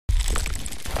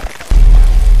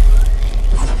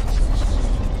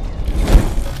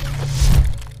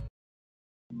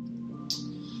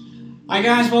Hi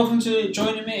guys, welcome to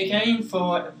joining me again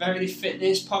for Verily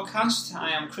Fitness podcast.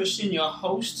 I am Christian, your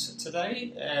host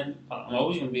today. I'm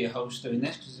always going to be a host doing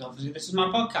this because obviously this is my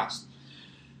podcast.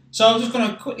 So I'm just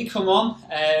going to quickly come on,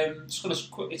 just going to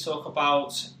quickly talk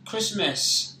about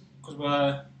Christmas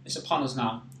because it's upon us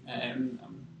now. I'm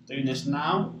doing this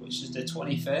now, which is the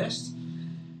 21st,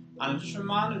 and I'm just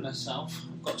reminding myself,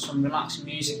 I've got some relaxing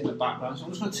music in the background, so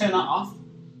I'm just going to turn that off.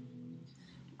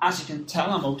 As you can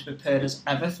tell, I'm always prepared as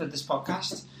ever for this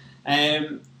podcast.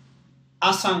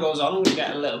 As time goes on, I'm going to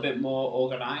get a little bit more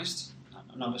organised.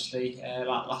 And obviously,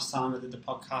 like last time I did the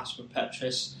podcast with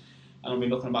Petrus, and I'll be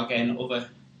looking about getting other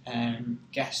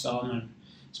guests on and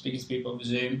speaking to people over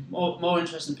Zoom. More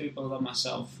interesting people than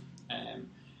myself.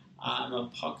 I'm a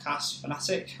podcast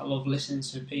fanatic. I love listening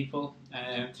to people,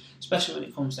 especially when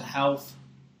it comes to health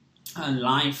and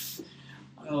life.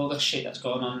 And all the shit that's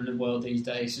going on in the world these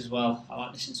days as well. I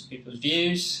like listening to people's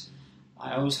views.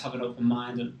 I always have an open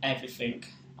mind on everything,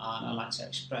 and I like to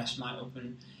express my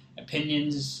open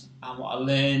opinions and what I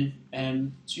learn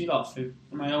to you lot through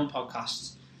my own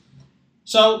podcasts.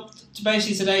 So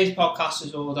basically today's podcast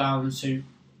is all down to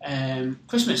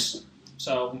Christmas.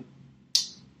 So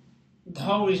the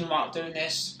whole reason why I'm doing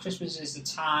this, Christmas is the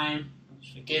time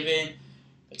for giving,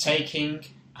 for taking,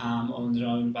 on their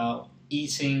own about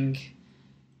eating,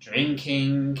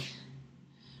 drinking,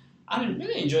 and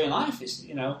really enjoying life. It's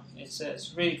a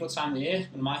really good time of the year,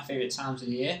 one of my favourite times of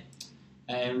the year.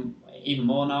 Even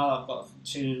more now, I've got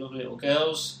two lovely little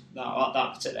girls that are at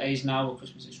that particular age now where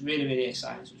Christmas is really, really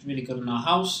exciting. So it's really good in our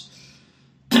house.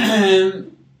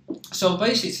 So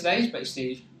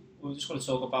basically we're just going to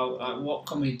talk about what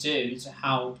can we do to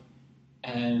help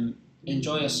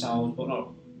enjoy ourselves but not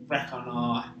wreck on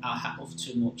our health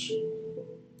too much.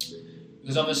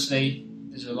 Because obviously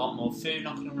there's a lot more food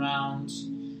knocking around.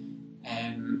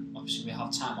 Obviously we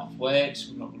have time off work,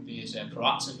 so we're not going to be as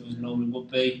proactive as we normally would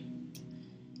be.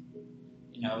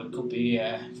 It could be,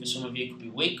 for some of you, it could be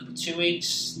a week, it could be 2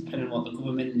 weeks, depending on what the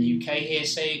government in the UK here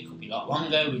say. It could be a lot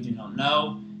longer, we do not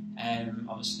know,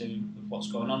 obviously with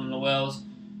what's going on in the world.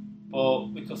 But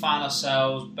we could find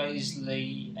ourselves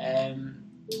basically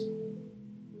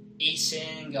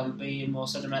eating and being more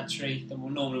sedimentary than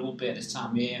we normally would be at this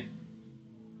time of year.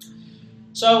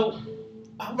 So,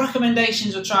 our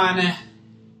recommendations are trying to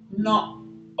not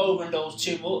overindulge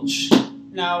too much.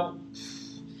 Now,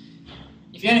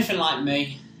 if you're anything like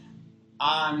me,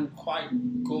 I'm quite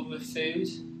good with food.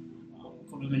 I'm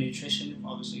good with my nutrition,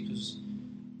 obviously, because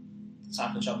the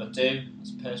type of job I do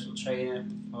as a personal trainer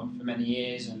for many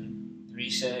years and the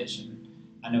research, and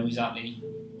I know exactly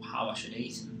how I should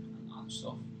eat and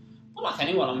stuff. But like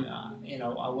anyone, I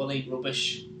will eat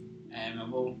rubbish. I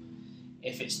will,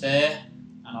 if it's there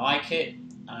and I like it,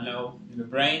 and I know in my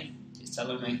brain it's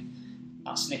telling me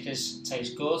that Snickers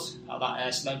tastes good at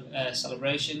that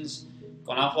celebrations.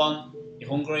 Go and have one. You're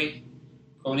hungry.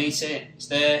 Go and eat it. It's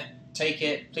there. Take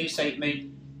it. Please take me.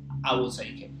 I will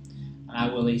take it, and I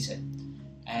will eat it.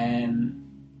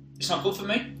 It's not good for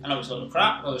me. I know it's a lot of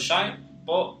crap, a lot of shite,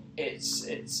 but it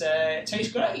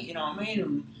tastes great. You know what I mean?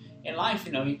 And in life,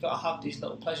 you've got to have these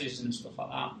little pleasures and stuff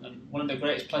like that. And one of the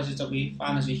greatest pleasures that we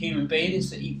find as a human being is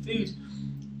to eat food.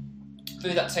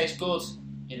 Food that tastes good.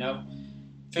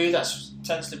 Food that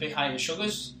tends to be high in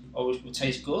sugars always will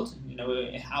taste good.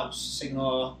 It helps signal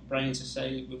our brain to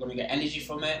say we're going to get energy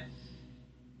from it.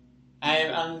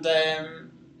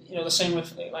 The same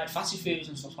with like fatty foods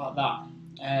and stuff like that.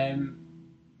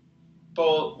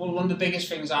 But one of the biggest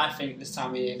things I think this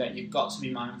time of year that you've got to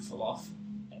be mindful of,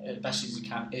 as best as you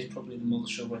can, is probably the mother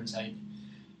sugar intake.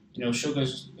 Sugar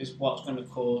is what's going to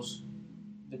cause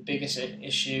the biggest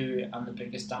issue and the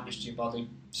biggest damage to your body.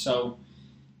 So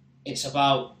it's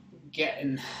about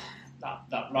getting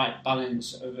that right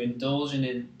balance of indulging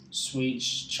in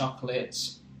sweets,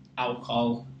 chocolates,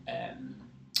 alcohol, and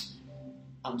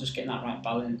just getting that right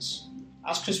balance.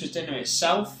 As Christmas dinner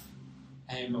itself,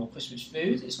 or Christmas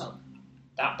food, it's not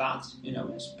that bad.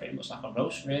 It's pretty much like a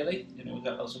roast, really. We've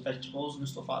got lots of vegetables and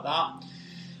stuff like that.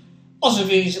 Also,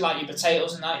 if you like your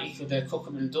potatoes and that, you could cook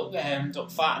them in duck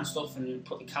fat and stuff, and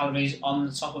put the calories on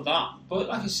the top of that. But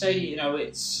like I say,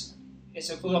 it's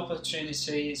a good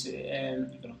opportunity. It's not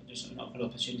a good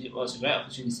opportunity. Well, it's a great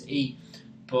opportunity to eat,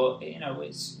 but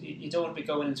you don't want to be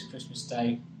going into Christmas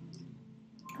Day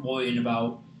worrying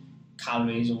about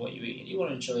calories or what you're eating. You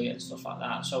want to enjoy it and stuff like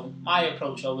that. So my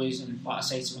approach always, and what I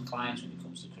say to my clients when it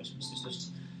comes to Christmas, is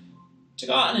just to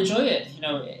go out and enjoy it.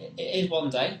 It is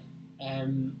one day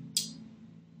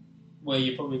where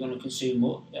you're probably going to consume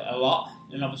a lot,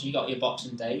 and obviously you got your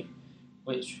Boxing Day,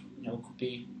 which could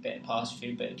be a bit of party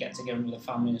food, a bit of get together with the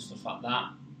family and stuff like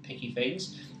that. picky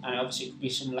things, and obviously it could be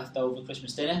some leftover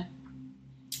Christmas dinner.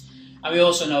 And we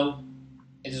also know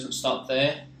it doesn't stop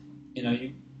there. You know,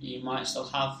 you might still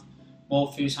have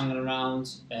more foods hanging around,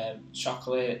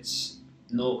 chocolates,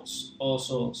 nuts, all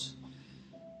sorts.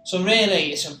 So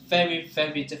really, it's a very,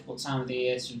 very difficult time of the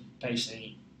year to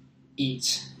basically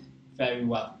eat very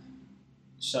well.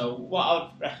 So what I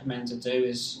would recommend to do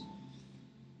is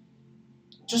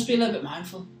just be a little bit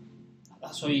mindful.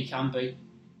 That's all you can be.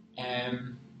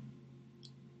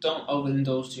 Don't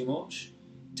overindulge too much.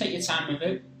 Take your time with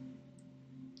it.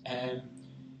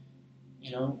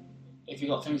 You know, if you've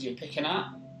got things you're picking at,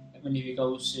 when you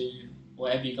go to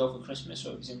wherever you go for Christmas,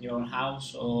 or if it's in your own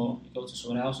house or you go to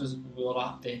someone else's, we all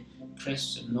have the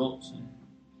crisps and nuts and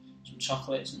some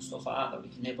chocolates and stuff like that we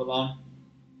can nibble on.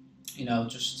 You know,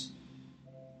 just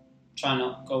try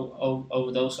not to go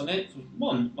overdose on it.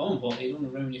 More importantly, you don't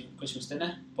want to ruin your Christmas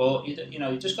dinner, but you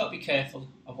just got to be careful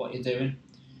of what you're doing.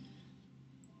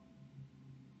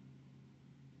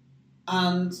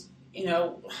 And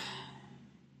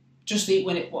just eat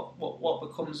when what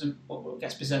becomes and what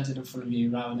gets presented in front of you,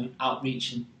 rather than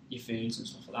outreaching your foods and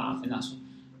stuff like that. I think that's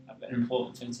an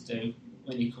important thing to do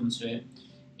when you come to it.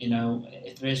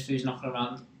 If there is foods knocking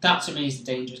around, that to me is the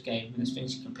dangerous game. When there's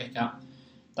things you can pick up,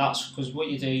 that's because what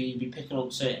you do, you'll be picking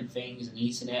up certain things and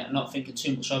eating it and not thinking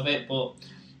too much of it. But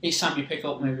each time you pick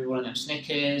up maybe one of them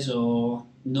Snickers or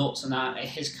nuts and that, it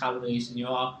has calories, and you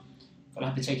are going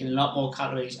to be taking a lot more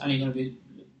calories, and you're going to be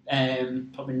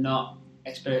probably not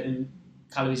experiencing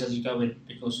calories as you go in,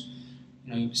 because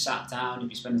you'll be sat down, you'll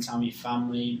be spending time with your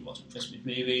family, watching Christmas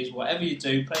movies, whatever you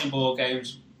do, playing board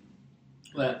games,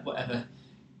 whatever.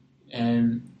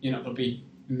 You're not going to be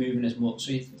moving as much.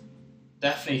 So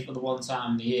definitely for the one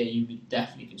time of the year, you'll be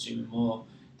definitely consuming more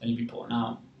than you'll be putting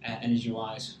out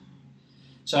energy-wise.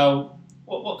 So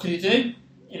what could you do?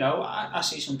 I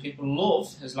see some people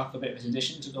love, as like a bit of a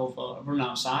tradition, to go for a run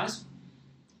outside,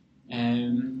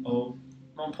 or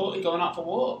more importantly, going out for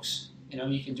walks.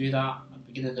 You can do that at the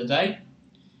beginning of the day.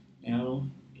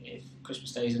 If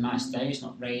Christmas Day is a nice day, it's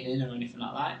not raining or anything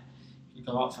like that, you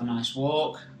can go out for a nice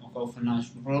walk, or go for a nice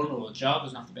run or a jog.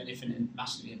 Doesn't have to be anything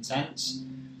massively intense.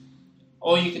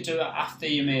 Or you could do it after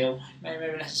your meal. Maybe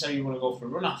necessarily you want to go for a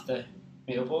run after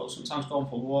meal, but sometimes going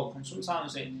for a walk, and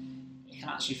sometimes you can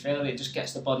actually feel it just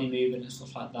gets the body moving and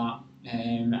stuff like that.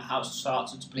 It helps to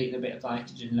start to deplete a bit of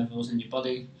glycogen levels in your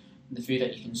body and the food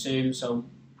that you consume. So,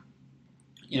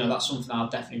 that's something I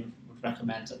definitely would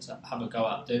recommend to have a go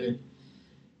at doing.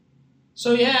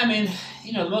 So yeah,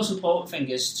 the most important thing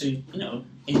is to,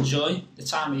 enjoy the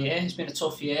time of year. It's been a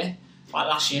tough year, like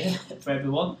last year for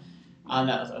everyone, and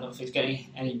I don't know if it's getting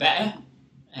any better.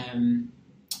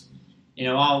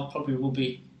 I'll probably will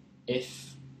be,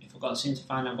 if I seem to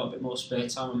find I've got a bit more spare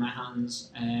time on my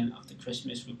hands after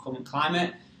Christmas with current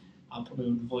climate, I'll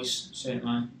probably voice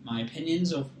certain my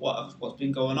opinions of what's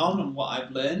been going on and what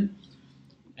I've learned.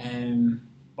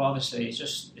 But obviously it's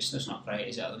just not great,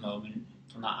 is it, at the moment,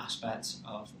 from that aspect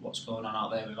of what's going on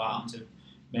out there without having to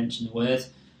mention the word.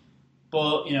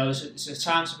 But it's a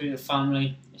time to be with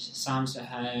family. It's a time to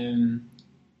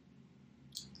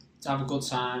have a good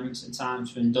time. It's a time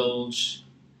to indulge,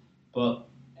 but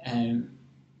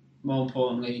more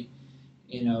importantly,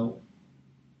 you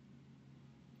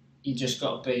just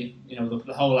got to be,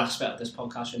 the whole aspect of this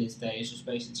podcast really today is just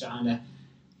basically trying to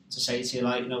say to you,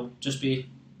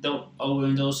 don't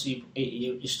overindulge, so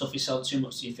you stuff yourself too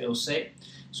much so you feel sick.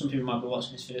 Some people might be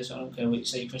watching this video, so I don't care what you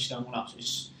say, Christian, I'm going to absolutely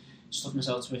stuff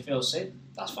myself to feel sick.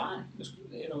 That's fine.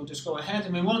 Just go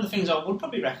ahead. One of the things I would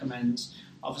probably recommend,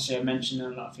 obviously I mentioned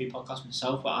in a few podcasts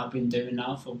myself, what I've been doing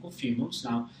now for a good few months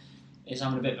now, is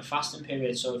having a bit of a fasting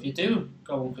period. So if you do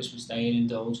go on Christmas Day and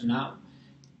indulge in that,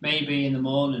 maybe in the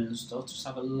morning and stuff, just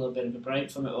have a little bit of a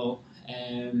break from it all.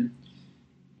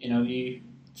 You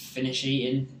finish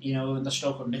eating, in the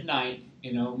stroke of midnight,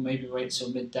 maybe wait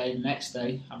till midday the next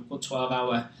day, have a good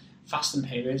 12-hour fasting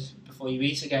period before you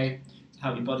eat again to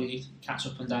help your body catch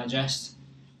up and digest.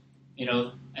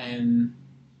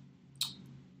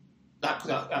 That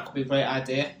could be a great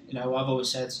idea. I've always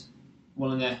said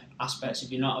one of the aspects,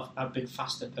 if you're not a big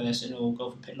faster person or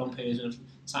go for long periods of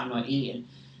time not eating,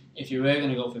 if you were going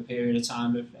to go for a period of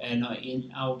time of not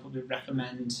eating, I would probably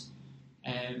recommend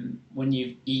when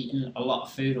you've eaten a lot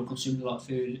of food or consumed a lot of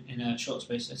food in a short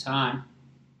space of time,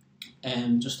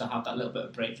 just to have that little bit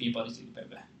of break for your body to get a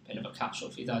bit of a catch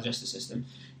up for your digestive system,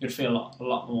 you'd feel a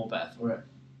lot more better for it.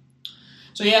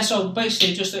 So yeah, so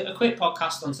basically just a quick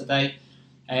podcast on today.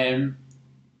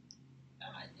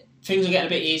 Things are getting a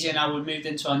bit easier now. We've moved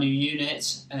into our new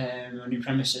unit, our new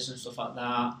premises and stuff like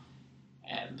that.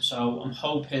 So I'm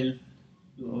hoping,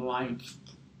 like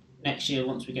next year,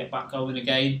 once we get back going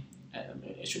again,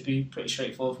 it should be pretty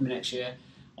straightforward for me next year.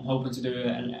 I'm hoping to do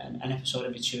an episode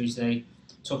every Tuesday,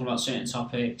 talking about certain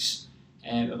topics.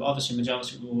 Obviously,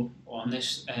 majority on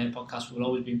this podcast will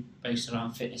always be based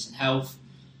around fitness and health.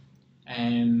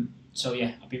 So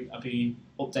yeah, I'll be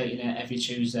updating it every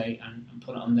Tuesday and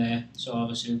put it on there. So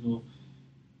obviously we'll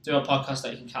do a podcast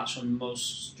that you can catch on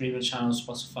most streaming channels,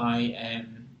 Spotify,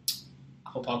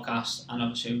 Apple Podcasts, and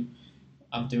obviously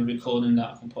I'll do a recording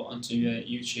that I can put onto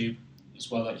YouTube as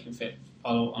well, that you can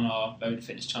follow on our Very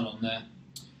Fitness channel on there.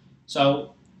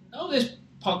 So all this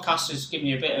podcast is giving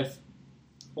you a bit of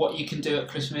what you can do at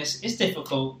Christmas. It's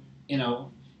difficult, you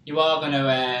know. You are going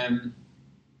to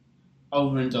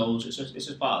overindulge. It's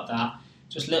just part of that.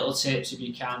 Just little tips if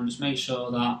you can. Just make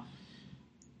sure that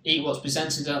eat what's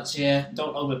presented to you.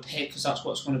 Don't overpick, because that's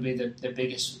what's going to be the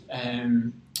biggest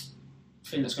thing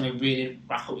that's going to really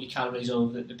rack up your calories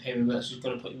over the period. Where it's just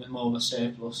going to put you with more of a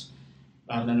surplus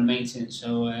rather than a maintenance.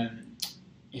 So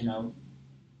you know,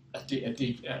 a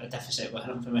deficit. Well, I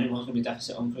don't think anyone's going to be a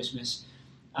deficit on Christmas.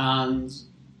 And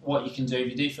what you can do if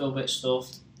you do feel a bit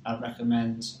stuffed, I'd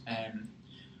recommend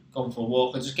going for a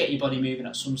walk, or just get your body moving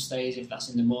at some stage, if that's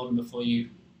in the morning before you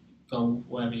go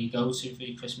wherever you go to for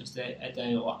your Christmas day,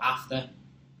 or after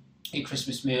your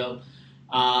Christmas meal,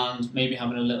 and maybe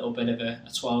having a little bit of a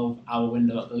 12-hour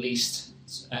window at the least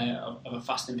of a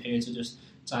fasting period to just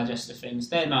digest the things.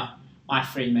 They're my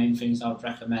three main things I would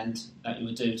recommend that you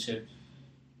would do to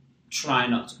try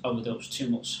not to overdose too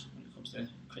much when it comes to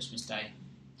Christmas Day.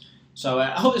 So I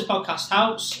hope this podcast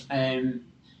helps.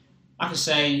 Like I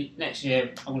say, next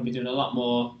year I'm going to be doing a lot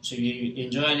more, so you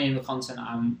enjoy any of the content that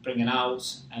I'm bringing out.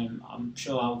 I'm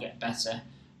sure I'll get better.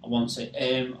 I want to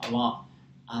aim a lot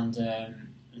and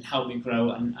help me grow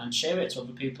and share it to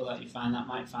other people that you find that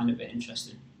might find it a bit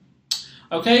interesting.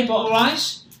 Okay, bottle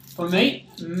rise from me.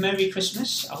 Merry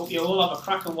Christmas. I hope you all have a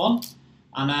cracking one,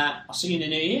 and I'll see you in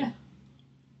the new year.